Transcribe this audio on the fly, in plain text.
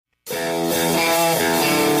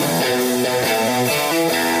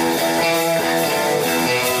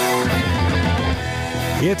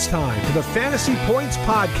It's time for the Fantasy Points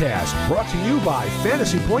Podcast, brought to you by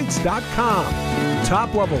FantasyPoints.com.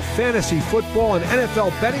 Top-level fantasy football and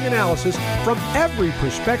NFL betting analysis from every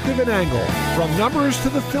perspective and angle, from numbers to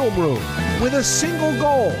the film room, with a single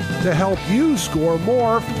goal to help you score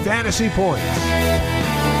more fantasy points.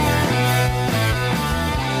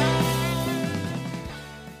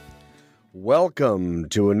 Welcome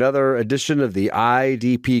to another edition of the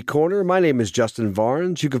IDP Corner. My name is Justin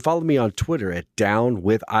Varnes. You can follow me on Twitter at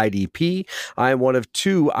DownWithIDP. I am one of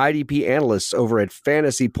two IDP analysts over at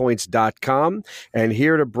FantasyPoints.com, and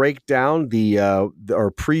here to break down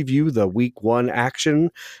or preview the Week 1 action.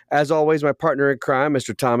 As always, my partner in crime,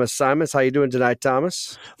 Mr. Thomas Simons. How you doing tonight,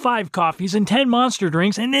 Thomas? 5 coffees and 10 monster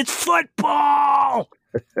drinks, and it's football!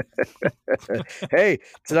 Hey,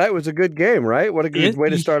 tonight was a good game, right? What a good way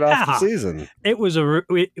to start off the season. It was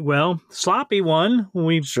sloppy one.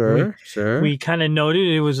 We kind of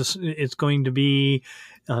noted it's going to be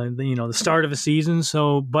the start of a season.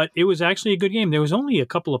 So, but it was actually a good game. There was only a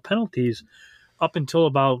couple of penalties up until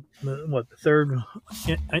about the third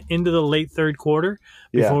into the late third quarter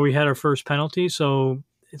before we had our first penalty. So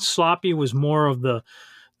sloppy was more of the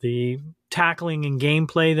tackling and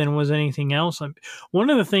gameplay than was anything else. One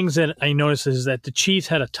of the things that I noticed is that the Chiefs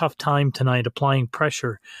had a tough time tonight applying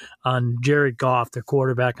pressure on Jared Goff, their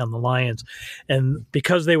quarterback on the Lions. And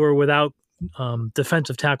because they were without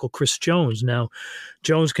defensive tackle Chris Jones. Now,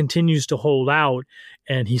 Jones continues to hold out,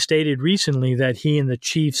 and he stated recently that he and the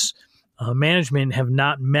Chiefs management have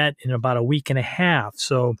not met in about a week and a half.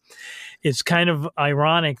 So it's kind of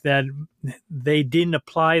ironic that they didn't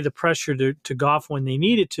apply the pressure to Goff when they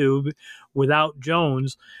needed to without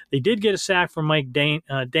Jones. They did get a sack from Mike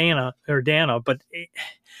Dana, but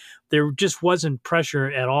there just wasn't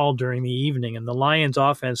pressure at all during the evening. And the Lions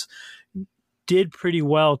offense did pretty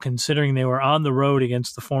well considering they were on the road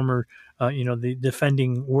against the former the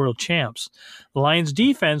defending world champs. The Lions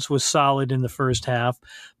defense was solid in the first half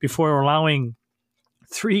before allowing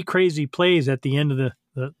 3 crazy plays at the end of the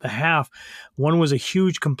half. One was a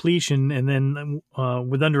huge completion, and then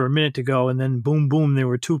with under a minute to go, and then boom, boom, there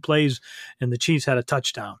were 2 plays, and the Chiefs had a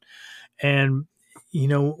touchdown. And,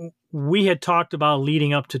 we had talked about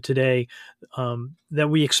leading up to today that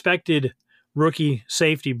we expected rookie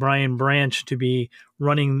safety Brian Branch to be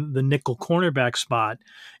running the nickel cornerback spot,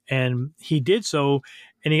 and he did so,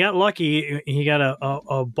 and he got lucky. He got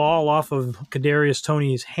a ball off of Kadarius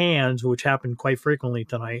Toney's hands, which happened quite frequently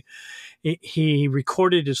tonight. He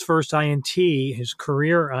recorded his first INT, his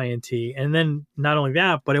career INT, and then not only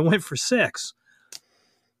that, but it went for 6.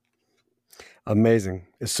 Amazing.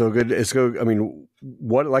 It's so good. If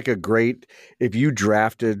you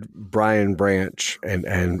drafted Brian Branch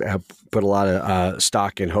and put a lot of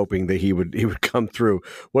stock in hoping that he would come through,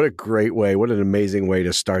 what a great way, what an amazing way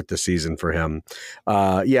to start the season for him.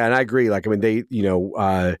 And I agree. You got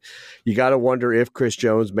to wonder if Chris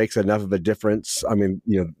Jones makes enough of a difference.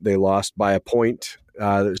 They lost by a point.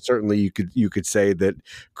 Certainly you could say that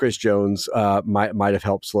Chris Jones might have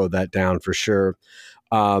helped slow that down for sure.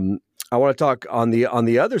 I want to talk on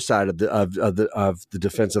the other side of the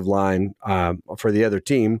defensive line for the other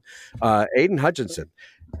team. Aiden Hutchinson,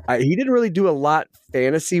 he didn't really do a lot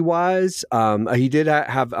fantasy wise. He did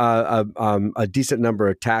have a decent number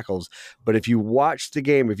of tackles, but if you watched the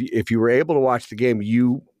game, if you were able to watch the game,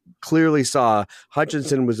 you clearly saw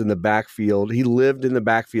Hutchinson was in the backfield. He lived in the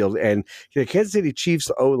backfield, and the Kansas City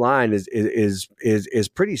Chiefs O-line is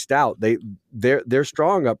pretty stout. They're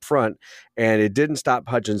strong up front, and it didn't stop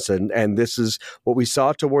Hutchinson. And this is what we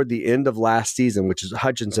saw toward the end of last season, which is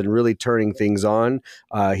Hutchinson really turning things on.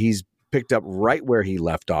 He's picked up right where he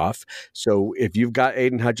left off. So if you've got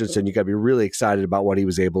Aiden Hutchinson, you got to be really excited about what he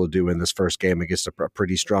was able to do in this first game against a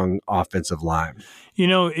pretty strong offensive line.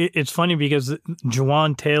 It's funny because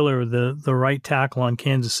Jawan Taylor, the right tackle on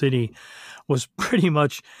Kansas City, was pretty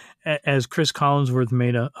much, as Chris Collinsworth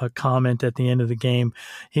made a comment at the end of the game,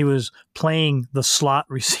 he was playing the slot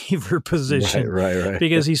receiver position. Right.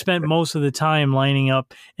 Because he spent most of the time lining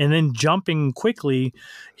up and then jumping quickly.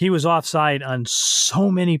 He was offside on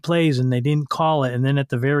so many plays and they didn't call it. And then at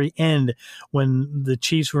the very end, when the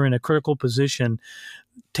Chiefs were in a critical position,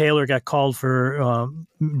 Taylor got called for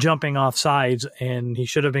jumping off sides, and he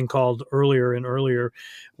should have been called earlier and earlier.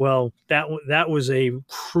 Well, that was a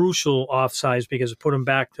crucial offsides because it put him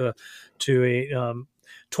back to a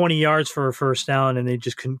 20 yards for a first down, and they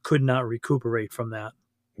just could not recuperate from that.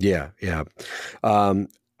 Yeah.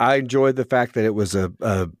 I enjoyed the fact that it was a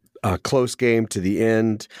close game to the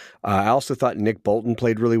end. I also thought Nick Bolton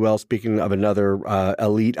played really well. Speaking of another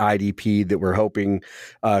elite IDP that we're hoping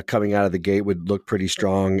coming out of the gate would look pretty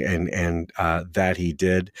strong, and that he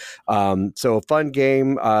did. So a fun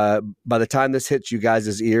game. By the time this hits you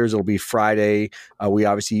guys' ears, it'll be Friday.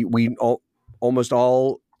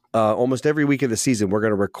 Almost every week of the season, we're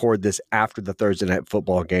going to record this after the Thursday night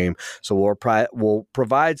football game. So we'll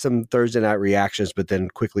provide some Thursday night reactions, but then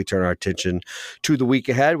quickly turn our attention to the week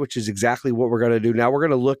ahead, which is exactly what we're going to do. Now we're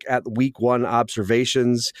going to look at week one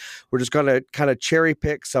observations. We're just going to kind of cherry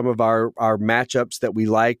pick some of our matchups that we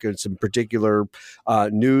like and some particular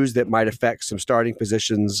news that might affect some starting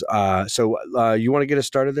positions. So you want to get us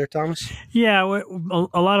started there, Thomas? Yeah,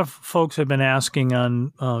 a lot of folks have been asking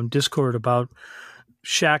on Discord about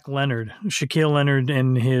Shaquille Leonard,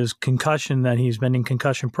 and his concussion, that he's been in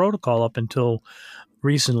concussion protocol up until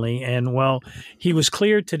recently. And he was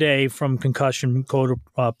cleared today from concussion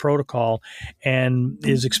protocol and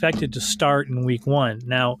is expected to start in week one.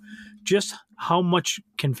 Now, just how much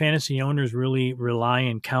can fantasy owners really rely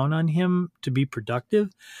and count on him to be productive?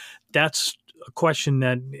 That's a question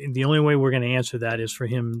that the only way we're going to answer that is for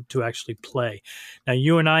him to actually play. Now,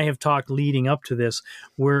 you and I have talked leading up to this.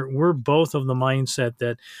 We're both of the mindset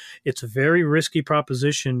that it's a very risky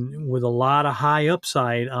proposition with a lot of high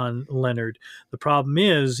upside on Leonard. The problem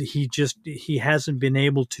is he hasn't been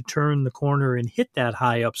able to turn the corner and hit that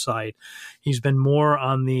high upside. He's been more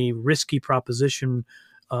on the risky proposition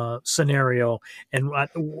scenario. And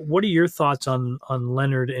what are your thoughts on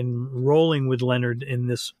Leonard and rolling with Leonard in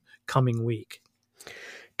this coming week?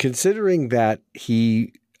 Considering that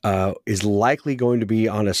he is likely going to be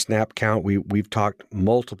on a snap count, we've talked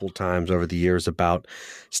multiple times over the years about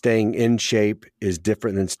staying in shape is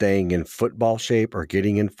different than staying in football shape or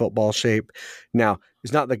getting in football shape. Now,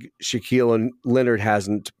 it's not like Shaquille Leonard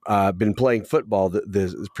hasn't been playing football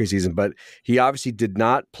this preseason, but he obviously did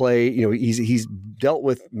not play. He's dealt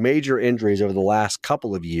with major injuries over the last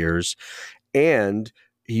couple of years, and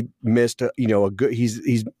he missed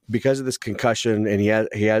he's because of this concussion, and he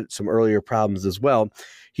had some earlier problems as well.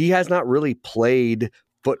 He has not really played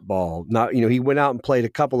football. He went out and played a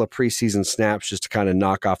couple of preseason snaps just to kind of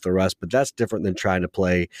knock off the rust, but that's different than trying to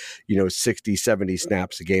play, 60, 70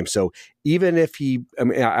 snaps a game. So even if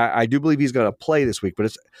I do believe he's going to play this week,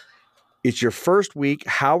 but it's your first week.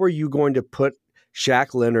 How are you going to put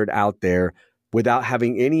Shaq Leonard out there without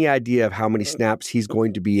having any idea of how many snaps he's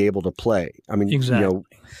going to be able to play? I mean, exactly.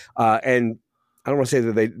 And I don't want to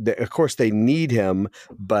say that of course they need him,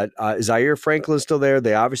 but Zaire Franklin's still there.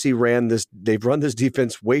 They obviously they've run this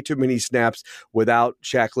defense way too many snaps without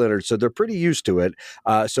Shaq Leonard, so they're pretty used to it.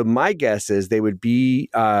 So my guess is they would be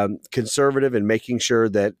conservative in making sure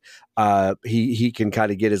that he can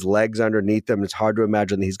kind of get his legs underneath him. It's hard to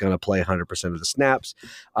imagine that he's going to play 100% of the snaps.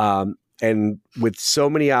 And with so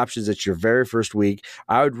many options at your very first week,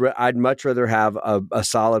 I'd much rather have a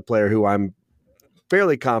solid player who I'm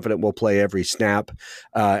fairly confident will play every snap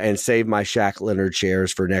and save my Shaq Leonard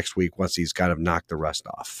shares for next week once he's kind of knocked the rust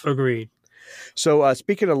off. Agreed. So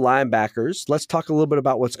speaking of linebackers, let's talk a little bit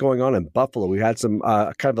about what's going on in Buffalo. We had some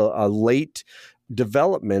kind of a late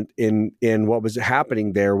development in what was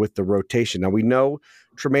happening there with the rotation. Now we know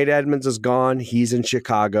Tremaine Edmonds is gone. He's in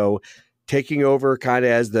Chicago. Taking over kind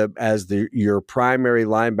of as your primary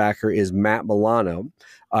linebacker is Matt Milano.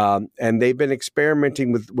 And they've been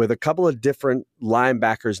experimenting with a couple of different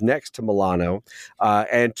linebackers next to Milano.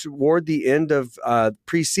 And toward the end of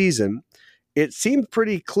preseason, it seemed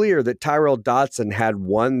pretty clear that Tyrell Dodson had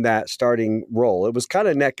won that starting role. It was kind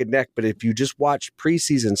of neck and neck, but if you just watch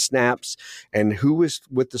preseason snaps and who was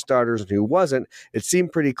with the starters and who wasn't, it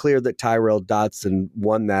seemed pretty clear that Tyrell Dodson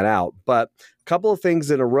won that out. But couple of things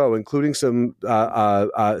in a row, including some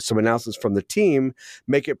announcements from the team,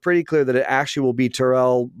 make it pretty clear that it actually will be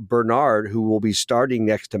Terrell Bernard who will be starting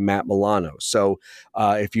next to Matt Milano. So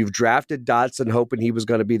if you've drafted Dodson hoping he was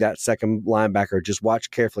going to be that second linebacker, just watch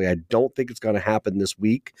carefully. I don't think it's going to happen this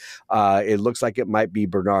week. It looks like it might be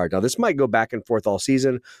Bernard. Now, this might go back and forth all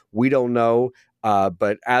season. We don't know.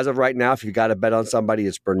 But as of right now, if you've got to bet on somebody,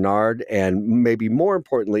 it's Bernard. And maybe more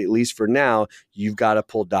importantly, at least for now, you've got to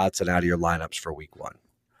pull Dodson out of your lineups for week one.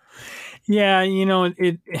 Yeah,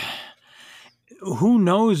 who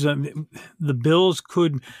knows? The Bills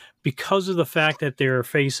could, because of the fact that they're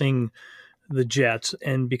facing the Jets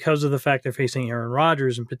and because of the fact they're facing Aaron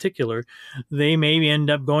Rodgers in particular, they maybe end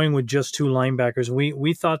up going with just two linebackers.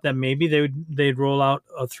 We thought that maybe they'd roll out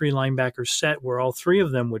a 3 linebacker set where all 3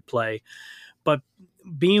 of them would play. But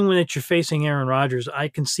being that you're facing Aaron Rodgers, I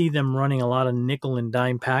can see them running a lot of nickel and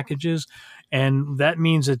dime packages. and that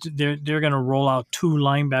means that they're going to roll out 2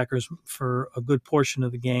 linebackers for a good portion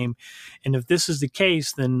of the game. And if this is the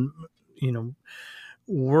case, then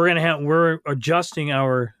we're adjusting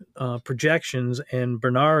our projections, and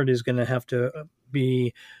Bernard is going to have to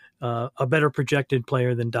be a better projected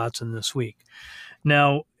player than Dotson this week.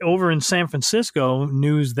 Now, over in San Francisco,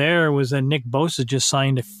 news there was that Nick Bosa just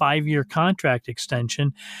signed a 5-year contract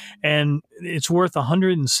extension, and it's worth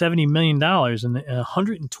 $170 million, and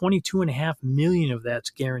 $122.5 million of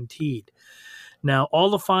that's guaranteed. Now, all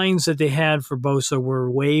the fines that they had for Bosa were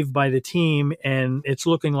waived by the team, and it's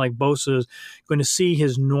looking like Bosa is going to see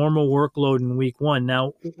his normal workload in week 1.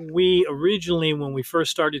 Now, we originally, when we first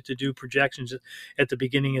started to do projections at the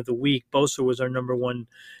beginning of the week, Bosa was our number 1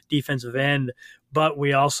 defensive end, but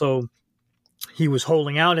he was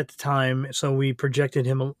holding out at the time, so we projected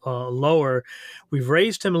him lower. We've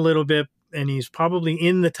raised him a little bit, and he's probably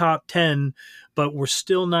in the top 10, but we're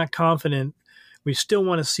still not confident. We still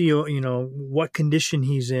want to see, what condition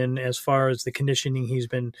he's in as far as the conditioning he's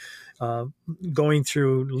been going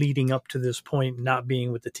through leading up to this point, not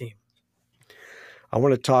being with the team. I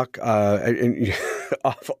want to talk, and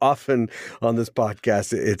often on this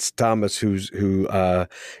podcast, it's Thomas who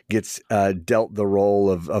gets dealt the role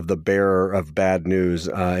of the bearer of bad news.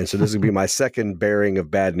 And so this will be my second bearing of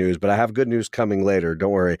bad news, but I have good news coming later. Don't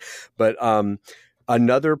worry. But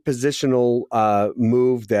another positional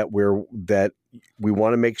move that we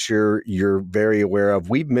want to make sure you're very aware of.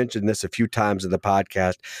 We've mentioned this a few times in the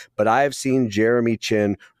podcast, but I have seen Jeremy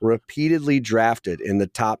Chinn repeatedly drafted in the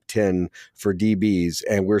top 10 for DBs,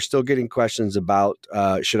 and we're still getting questions about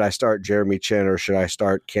should I start Jeremy Chinn or should I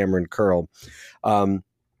start Cameron Curl?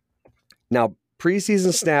 Now,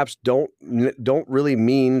 preseason snaps don't really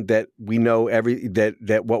mean that we know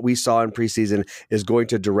that what we saw in preseason is going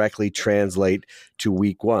to directly translate to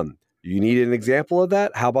week 1. You need an example of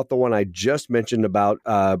that? How about the one I just mentioned about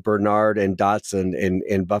Bernard and Dotson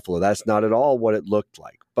in Buffalo? That's not at all what it looked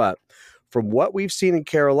like. But from what we've seen in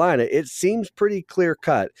Carolina, it seems pretty clear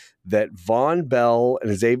cut that Von Bell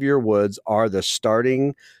and Xavier Woods are the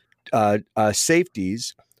starting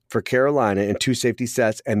safeties for Carolina in 2 safety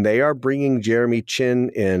sets, and they are bringing Jeremy Chinn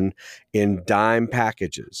in dime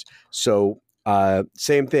packages. So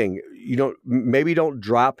same thing. Maybe don't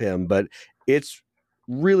drop him, but it's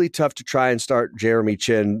really tough to try and start Jeremy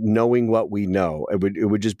Chinn knowing what we know. It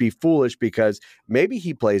would just be foolish because maybe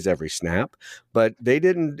he plays every snap, but they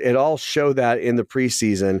didn't at all show that in the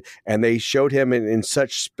preseason, and they showed him in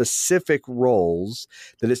such specific roles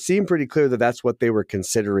that it seemed pretty clear that that's what they were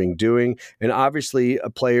considering doing. And obviously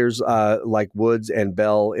players like Woods and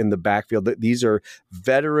Bell in the backfield, these are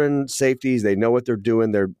veteran safeties. They know what they're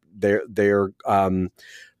doing. They're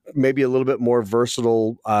maybe a little bit more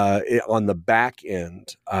versatile on the back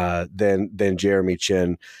end than Jeremy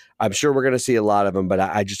Chinn. I'm sure we're going to see a lot of him, but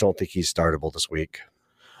I just don't think he's startable this week.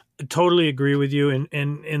 I totally agree with you.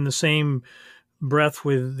 And in the same breath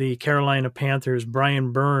with the Carolina Panthers,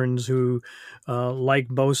 Brian Burns, who like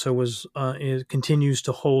Bosa continues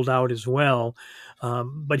to hold out as well.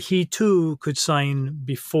 But he too could sign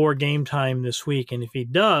before game time this week. And if he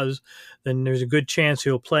does, then there's a good chance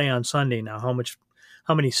he'll play on Sunday. Now,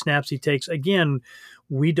 how many snaps he takes, again,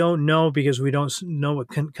 we don't know because we don't know what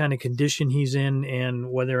kind of condition he's in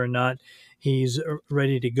and whether or not he's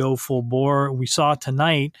ready to go full bore. We saw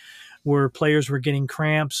tonight where players were getting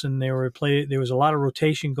cramps and there was a lot of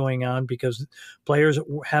rotation going on because players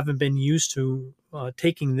haven't been used to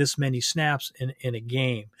taking this many snaps in a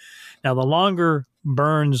game. Now, the longer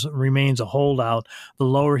Burns remains a holdout, the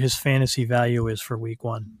lower his fantasy value is for week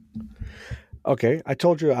 1. Okay, I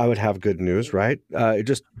told you I would have good news, right? It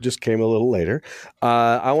just came a little later.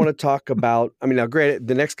 I want to talk about, now granted,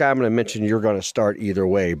 the next guy I'm going to mention you're going to start either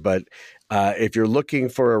way, but if you're looking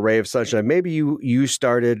for a ray of sunshine, maybe you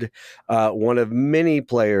started one of many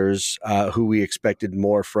players who we expected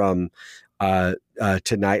more from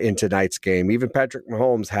tonight's game. Even Patrick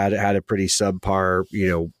Mahomes had a pretty subpar,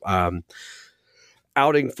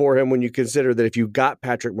 outing for him when you consider that if you got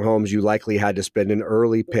Patrick Mahomes, you likely had to spend an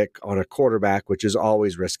early pick on a quarterback, which is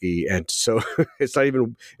always risky. And so it's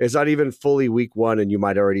not even fully week 1, and you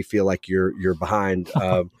might already feel like you're behind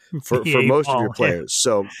for most of your players.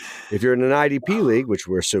 So if you're in an IDP league, which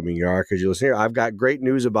we're assuming you are because you listen here, I've got great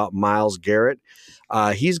news about Myles Garrett.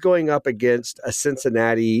 He's going up against a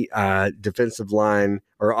Cincinnati offensive line,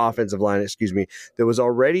 that was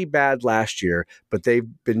already bad last year, but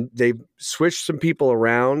they've switched some people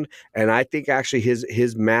around, and I think actually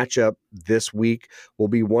his matchup this week will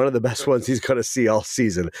be one of the best ones he's going to see all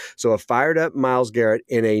season. So a fired up Myles Garrett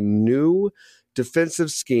in a new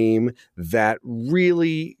defensive scheme that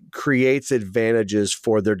really creates advantages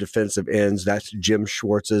for their defensive ends. That's Jim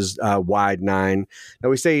Schwartz's wide nine. Now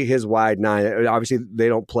we say his wide nine. Obviously, they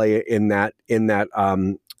don't play in that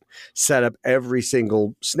setup every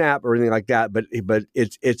single snap or anything like that. But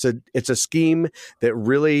it's a scheme that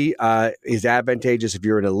really is advantageous if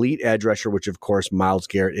you're an elite edge rusher, which of course Myles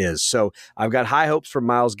Garrett is. So I've got high hopes for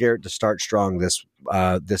Myles Garrett to start strong this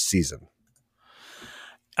season.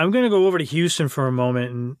 I'm going to go over to Houston for a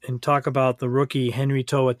moment and talk about the rookie Henry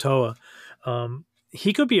To'oTo'o.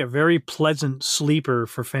 He could be a very pleasant sleeper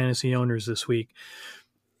for fantasy owners this week.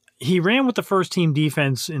 He ran with the first team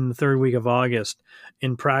defense in the third week of August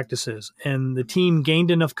in practices, and the team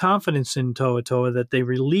gained enough confidence in To'oTo'o that they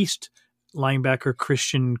released linebacker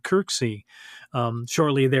Christian Kirksey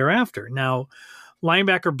shortly thereafter. Now,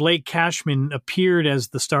 linebacker Blake Cashman appeared as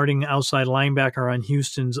the starting outside linebacker on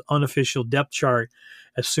Houston's unofficial depth chart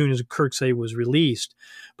as soon as Kirksey was released.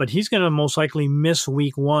 But he's going to most likely miss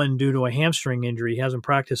week 1 due to a hamstring injury. He hasn't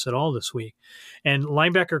practiced at all this week. And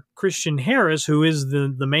linebacker Christian Harris, who is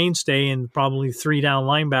the mainstay and probably 3-down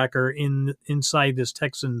linebacker inside this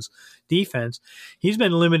Texans defense, he's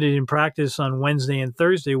been limited in practice on Wednesday and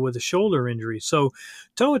Thursday with a shoulder injury. So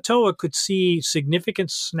To'oTo'o could see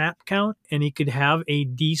significant snap count, and he could have a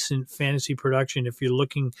decent fantasy production if you're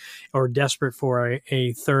looking or desperate for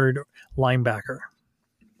a third linebacker.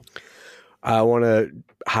 I want to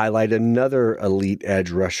highlight another elite edge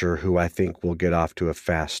rusher who I think will get off to a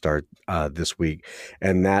fast start this week,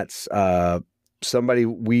 and that's somebody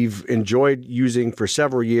we've enjoyed using for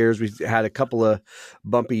several years. We've had a couple of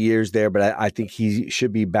bumpy years there, but I think he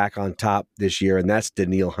should be back on top this year, and that's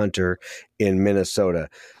Danielle Hunter in Minnesota.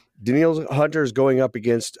 Danielle Hunter is going up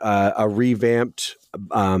against a revamped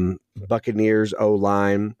Buccaneers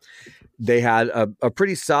O-line. They had a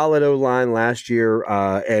pretty solid O-line last year,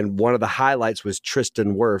 and one of the highlights was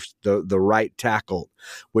Tristan Wirfs, the right tackle,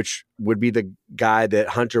 which would be the guy that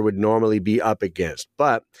Hunter would normally be up against.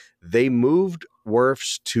 But they moved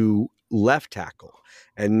Wirfs to left tackle,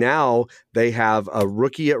 and now they have a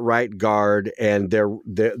rookie at right guard, and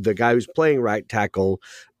the guy who's playing right tackle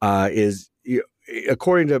is,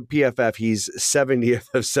 according to PFF, he's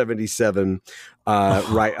 70th of 77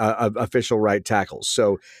 official right tackles.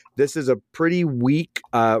 So this is a pretty weak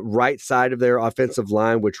right side of their offensive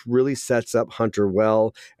line, which really sets up Hunter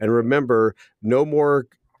well. And remember, no more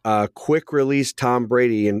quick release Tom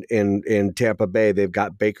Brady in Tampa Bay. They've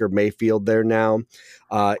got Baker Mayfield there now.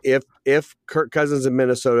 If Kirk Cousins in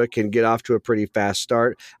Minnesota can get off to a pretty fast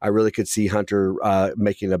start, I really could see Hunter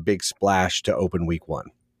making a big splash to open week 1.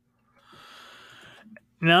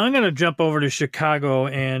 Now I'm going to jump over to Chicago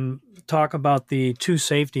and talk about the two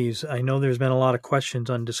safeties. I know there's been a lot of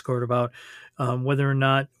questions on Discord about whether or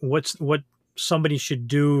not what somebody should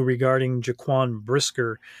do regarding Jaquan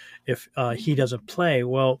Brisker if he doesn't play.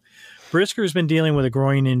 Well, Brisker's been dealing with a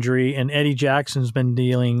groin injury, and Eddie Jackson's been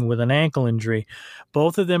dealing with an ankle injury.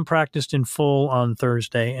 Both of them practiced in full on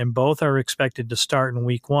Thursday, and both are expected to start in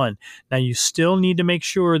week 1. Now, you still need to make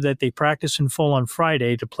sure that they practice in full on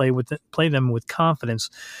Friday to play them with confidence,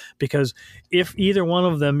 because if either one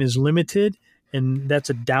of them is limited and that's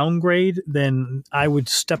a downgrade, then I would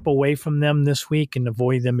step away from them this week and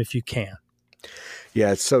avoid them if you can.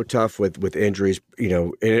 Yeah, it's so tough with injuries,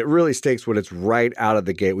 and it really stinks when it's right out of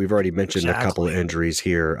the gate. We've already mentioned a couple of injuries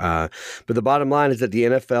here. But the bottom line is that the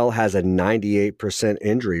NFL has a 98%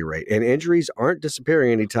 injury rate, and injuries aren't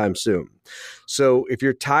disappearing anytime soon. So if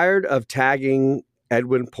you're tired of tagging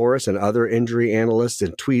Edwin Porras and other injury analysts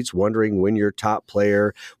in tweets wondering when your top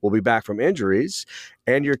player will be back from injuries,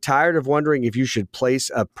 and you're tired of wondering if you should place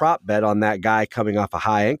a prop bet on that guy coming off a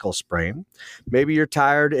high ankle sprain, maybe you're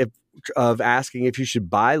tired of asking if you should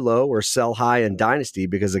buy low or sell high in Dynasty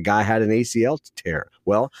because a guy had an ACL tear.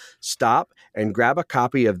 Well, stop and grab a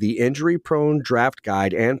copy of the Injury-Prone Draft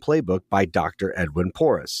Guide and Playbook by Dr. Edwin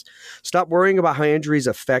Porras. Stop worrying about how injuries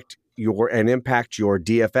affect and impact your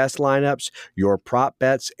DFS lineups, your prop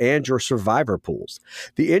bets, and your survivor pools.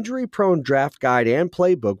 The Injury-Prone Draft Guide and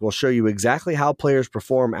Playbook will show you exactly how players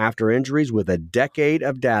perform after injuries with a decade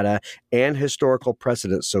of data and historical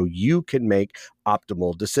precedent so you can make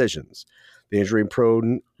optimal decisions. The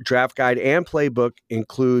Injury-Prone Draft Guide and Playbook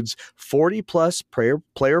includes 40-plus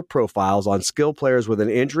player profiles on skill players with an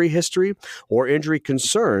injury history or injury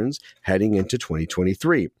concerns heading into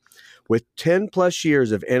 2023. With 10-plus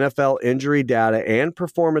years of NFL injury data and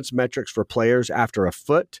performance metrics for players after a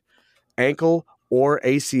foot, ankle, or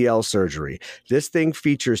ACL surgery. This thing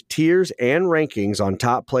features tiers and rankings on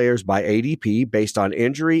top players by ADP based on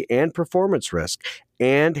injury and performance risk,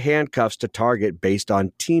 and handcuffs to target based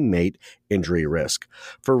on teammate injury risk.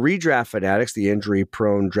 For redraft fanatics, the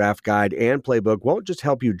injury-prone draft guide and playbook won't just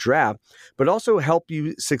help you draft, but also help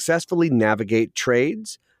you successfully navigate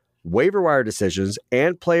trades, waiver wire decisions,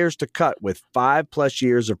 and players to cut with 5+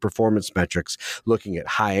 years of performance metrics, looking at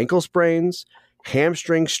high ankle sprains,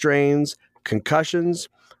 hamstring strains, concussions,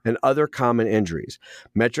 and other common injuries.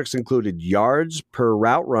 Metrics included yards per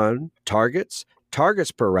route run, targets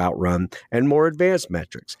per route run, and more advanced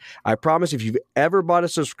metrics. I promise if you've ever bought a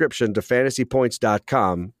subscription to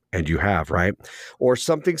fantasypoints.com, and you have, right? Or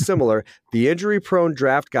something similar, the injury-prone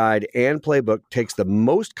draft guide and playbook takes the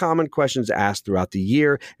most common questions asked throughout the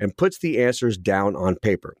year and puts the answers down on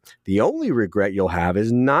paper. The only regret you'll have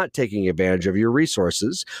is not taking advantage of your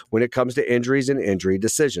resources when it comes to injuries and injury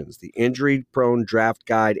decisions. The injury-prone draft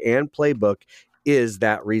guide and playbook is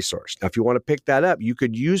that resource. Now, if you want to pick that up, you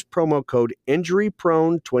could use promo code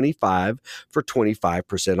INJURYPRONE25 for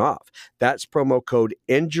 25% off. That's promo code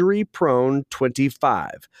INJURYPRONE25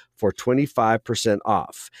 for 25%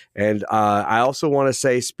 off. And I also want to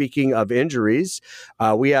say, speaking of injuries,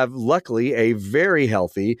 we have luckily a very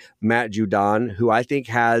healthy Matt Judon, who I think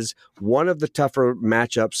has one of the tougher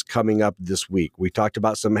matchups coming up this week. We talked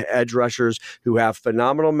about some edge rushers who have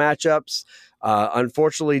phenomenal matchups.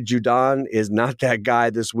 Unfortunately, Judon is not that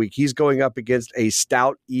guy this week. He's going up against a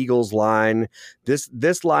stout Eagles line.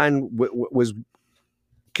 This line was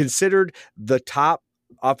considered the top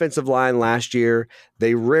offensive line last year.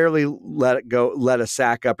 They rarely let a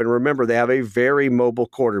sack up. And remember, they have a very mobile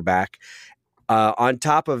quarterback. On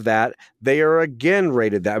top of that, they are again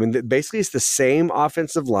rated that. I mean, basically, it's the same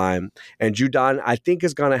offensive line. And Judon, I think,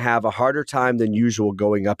 is going to have a harder time than usual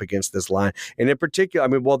going up against this line. And in particular, I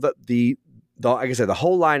mean, well, like I said, the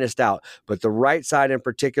whole line is stout, but the right side in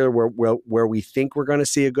particular, where we think we're going to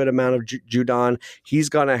see a good amount of Judon, he's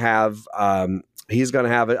going to have a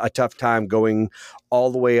tough time going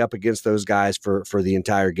all the way up against those guys for the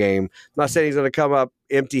entire game. I'm not saying he's going to come up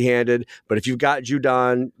empty-handed, but if you've got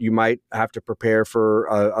Judon, you might have to prepare for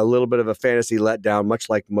a little bit of a fantasy letdown, much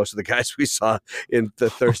like most of the guys we saw in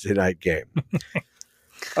the Thursday night game.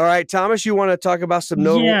 All right, Thomas, you want to talk about some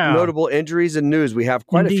notable injuries and news? We have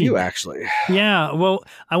quite a few, actually. Yeah, well,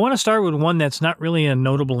 I want to start with one that's not really a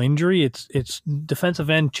notable injury. It's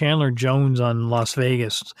defensive end Chandler Jones on Las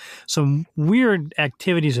Vegas. Some weird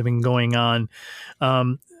activities have been going on.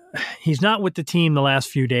 He's not with the team the last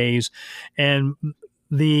few days, and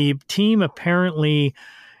the team apparently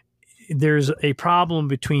there's a problem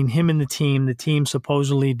between him and the team. The team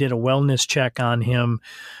supposedly did a wellness check on him,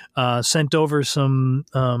 sent over some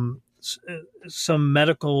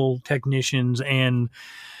medical technicians, and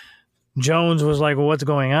Jones was like, well, what's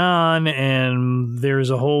going on? And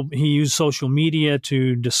he used social media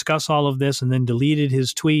to discuss all of this and then deleted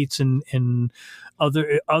his tweets and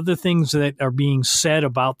other things that are being said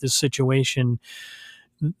about this situation.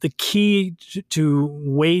 The key to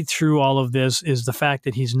wade through all of this is the fact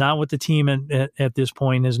that he's not with the team at this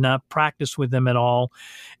point, has not practiced with them at all,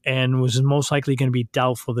 and was most likely going to be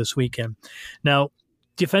doubtful this weekend. Now,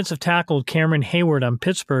 defensive tackle Cameron Hayward on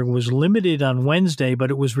Pittsburgh was limited on Wednesday,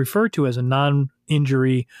 but it was referred to as a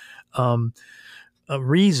non-injury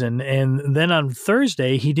reason. And then on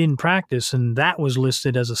Thursday, he didn't practice, and that was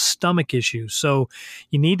listed as a stomach issue. So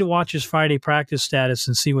you need to watch his Friday practice status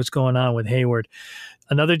and see what's going on with Hayward.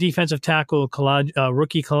 Another defensive tackle,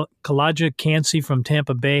 rookie Kalijah Kancey from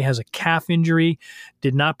Tampa Bay, has a calf injury,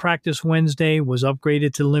 did not practice Wednesday, was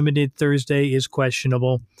upgraded to limited Thursday, is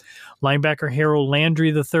questionable. Linebacker Harold Landry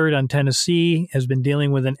III on Tennessee has been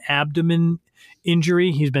dealing with an abdomen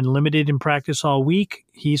injury. He's been limited in practice all week.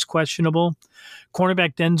 He's questionable.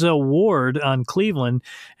 Cornerback Denzel Ward on Cleveland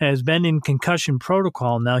has been in concussion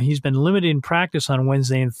protocol. Now, he's been limited in practice on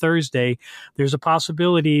Wednesday and Thursday. There's a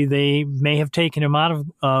possibility they may have taken him out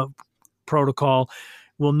of protocol.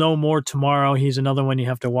 We'll know more tomorrow. He's another one you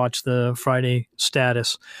have to watch the Friday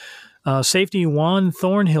status. Safety Juan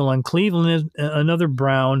Thornhill on Cleveland, another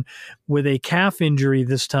Brown with a calf injury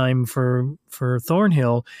this time for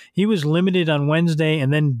Thornhill. He was limited on Wednesday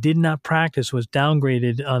and then did not practice, was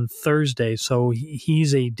downgraded on Thursday. So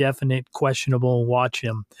he's a definite questionable. Watch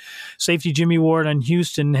him. Safety Jimmy Ward on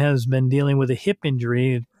Houston has been dealing with a hip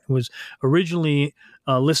injury. It was originally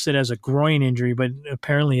listed as a groin injury, but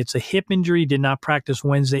apparently it's a hip injury. Did not practice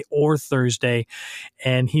Wednesday or Thursday,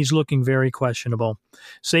 and he's looking very questionable.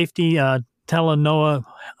 Safety Talanoa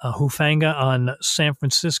Hufanga on San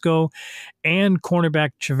Francisco and cornerback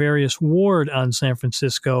Charvarius Ward on San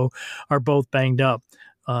Francisco are both banged up.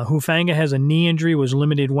 Hufanga has a knee injury, was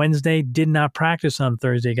limited Wednesday, did not practice on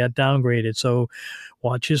Thursday, got downgraded. So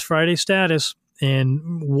watch his Friday status.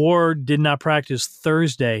 And Ward did not practice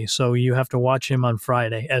Thursday, so you have to watch him on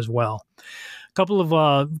Friday as well. A couple of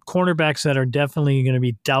cornerbacks that are definitely going to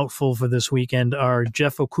be doubtful for this weekend are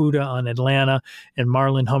Jeff Okudah on Atlanta and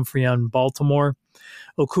Marlon Humphrey on Baltimore.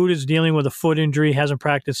 Okudah's dealing with a foot injury, hasn't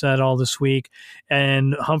practiced at all this week,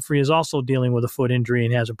 and Humphrey is also dealing with a foot injury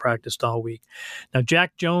and hasn't practiced all week. Now,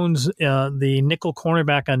 Jack Jones, the nickel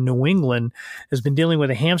cornerback on New England, has been dealing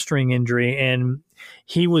with a hamstring injury, and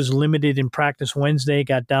he was limited in practice Wednesday,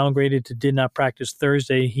 got downgraded to did not practice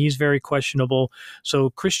Thursday. He's very questionable.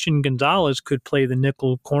 So Christian Gonzalez could play the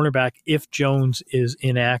nickel cornerback if Jones is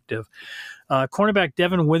inactive. Cornerback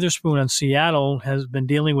Devin Witherspoon on Seattle has been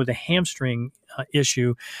dealing with a hamstring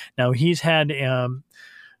issue. Now, he's had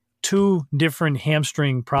 2 different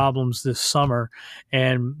hamstring problems this summer,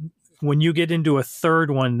 and when you get into a third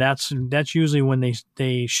one, that's usually when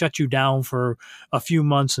they shut you down for a few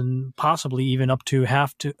months and possibly even up to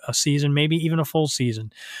a season, maybe even a full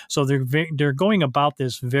season. So they're going about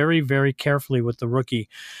this very, very carefully with the rookie.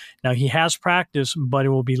 Now, he has practiced, but it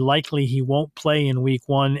will be likely he won't play in week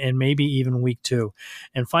 1 and maybe even week 2.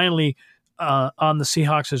 And finally, on the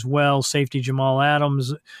Seahawks as well, safety Jamal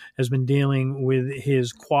Adams has been dealing with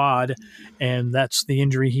his quad, and that's the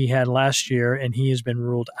injury he had last year, and he has been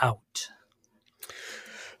ruled out.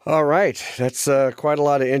 All right. That's quite a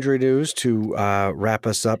lot of injury news to wrap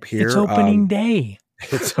us up here. It's opening day.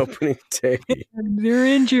 It's opening day. They're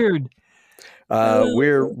injured.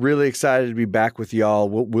 We're really excited to be back with y'all.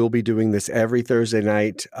 We'll be doing this every Thursday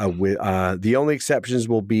night. The only exceptions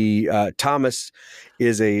will be Thomas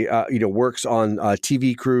is works on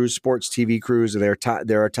TV crews, sports TV crews, and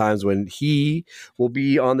there are times when he will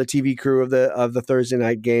be on the TV crew of the Thursday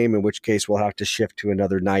night game, in which case we'll have to shift to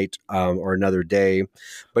another night or another day.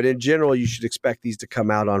 But in general, you should expect these to come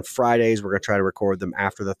out on Fridays. We're going to try to record them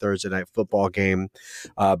after the Thursday night football game.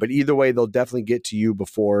 But either way, they'll definitely get to you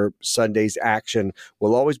before Sunday's action.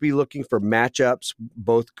 We'll always be looking for matchups,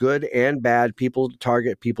 both good and bad, people to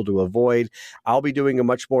target, people to avoid. I'll be doing a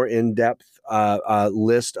much more in-depth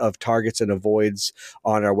list of targets and avoids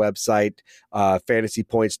on our website,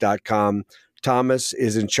 fantasypoints.com. Thomas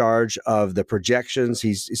is in charge of the projections.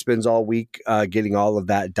 He spends all week getting all of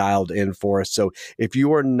that dialed in for us. So if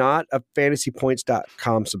you are not a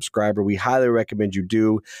fantasypoints.com subscriber, we highly recommend you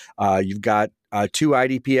do. You've got 2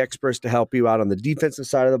 IDP experts to help you out on the defensive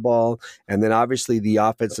side of the ball. And then obviously the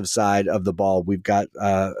offensive side of the ball, we've got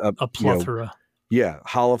a plethora.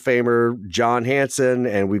 Hall of Famer John Hansen,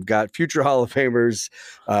 and we've got future Hall of Famers,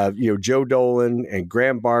 Joe Dolan and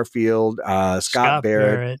Graham Barfield, Scott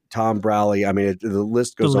Barrett, Tom Browley. I mean, the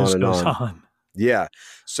list goes on and on. Yeah.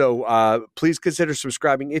 So please consider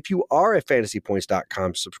subscribing. If you are a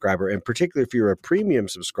fantasypoints.com subscriber, and particularly if you're a premium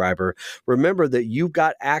subscriber, remember that you've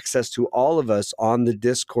got access to all of us on the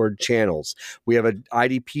Discord channels. We have an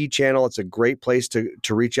IDP channel. It's a great place to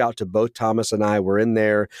reach out to both Thomas and I. We're in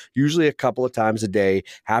there usually a couple of times a day.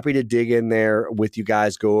 Happy to dig in there with you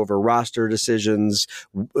guys, go over roster decisions,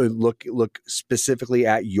 look specifically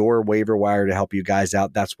at your waiver wire to help you guys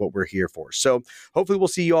out. That's what we're here for. So hopefully we'll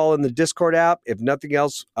see you all in the Discord app. If nothing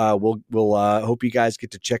else, we'll hope you guys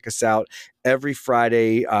get to check us out every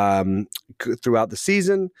Friday throughout the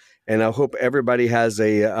season. And I hope everybody has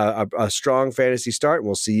a strong fantasy start. And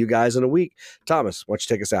we'll see you guys in a week. Thomas, why don't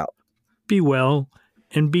you take us out? Be well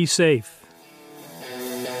and be safe.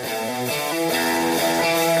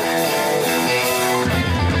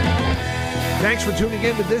 Thanks for tuning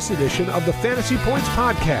in to this edition of the Fantasy Points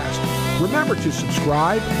Podcast. Remember to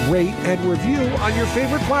subscribe, rate, and review on your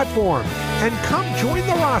favorite platform. And come join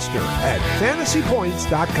the roster at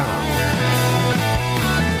fantasypoints.com.